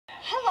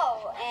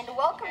Hello and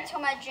welcome to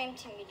my Dream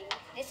Team meeting.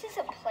 This is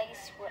a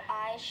place where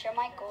I share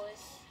my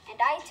goals and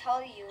I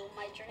tell you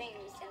my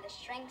dreams and the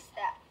strengths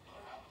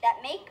that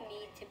make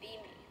me to be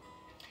me.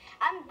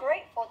 I'm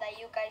grateful that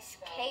you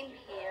guys came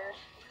here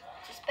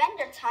to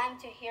spend your time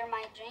to hear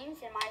my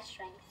dreams and my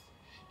strengths.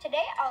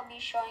 Today I'll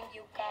be showing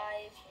you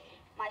guys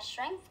my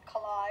strength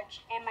collage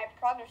and my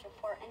progress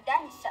report, and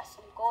then set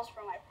some goals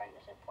for my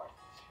progress report.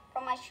 For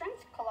my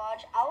strength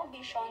collage, I will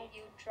be showing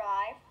you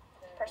drive,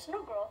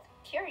 personal growth,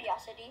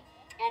 curiosity,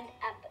 and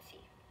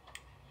empathy,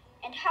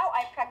 and how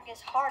I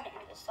practice hard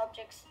in the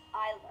subjects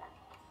I learn.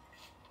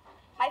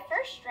 My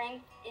first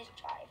strength is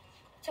drive.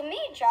 To me,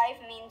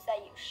 drive means that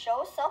you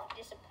show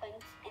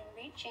self-discipline in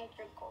reaching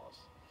your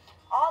goals.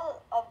 All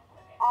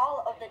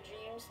of the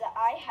dreams that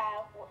I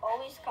have will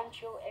always come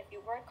true if you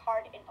work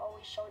hard and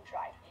always show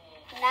drive.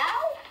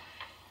 Now,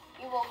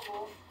 we will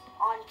move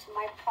on to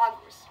my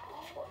progress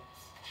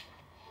reports.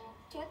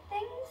 Two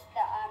things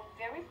that I'm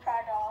very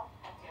proud of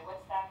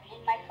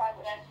in my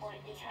progress report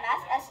is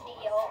Math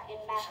SDO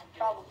and Math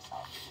problem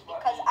solving,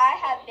 because I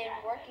have been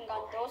working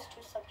on those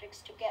two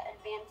subjects to get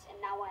advanced, and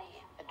now I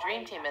am. A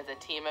dream team is a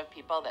team of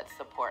people that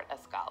support a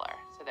scholar.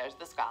 So there's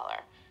the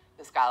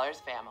scholar's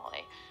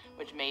family,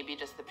 which may be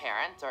just the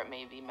parents or it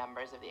may be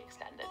members of the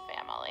extended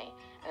family.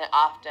 And it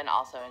often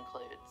also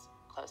includes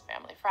close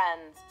family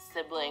friends,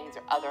 siblings,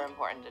 or other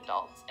important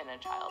adults in a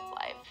child's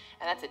life.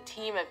 And that's a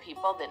team of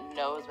people that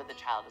knows what the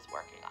child is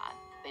working on.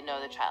 They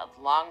know the child's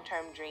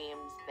long-term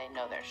dreams, they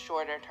know their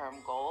shorter-term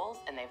goals,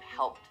 and they've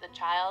helped the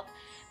child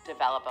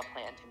develop a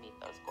plan to meet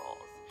those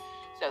goals.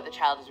 So the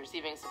child is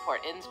receiving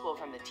support in school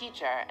from the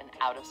teacher and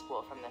out of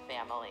school from the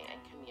family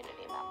and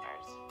community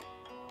members.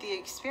 The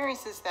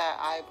experiences that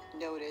I've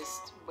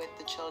noticed with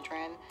the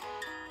children,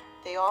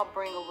 they all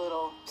bring a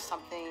little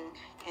something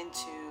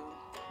into,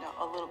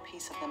 a little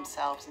piece of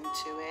themselves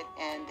into it,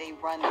 and they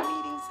run the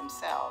meetings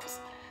themselves.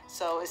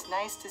 So it's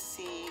nice to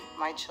see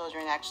my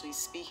children actually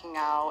speaking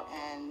out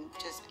and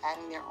just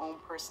adding their own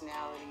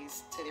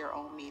personalities to their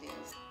own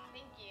meetings.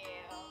 Thank you.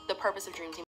 The purpose of Dream Team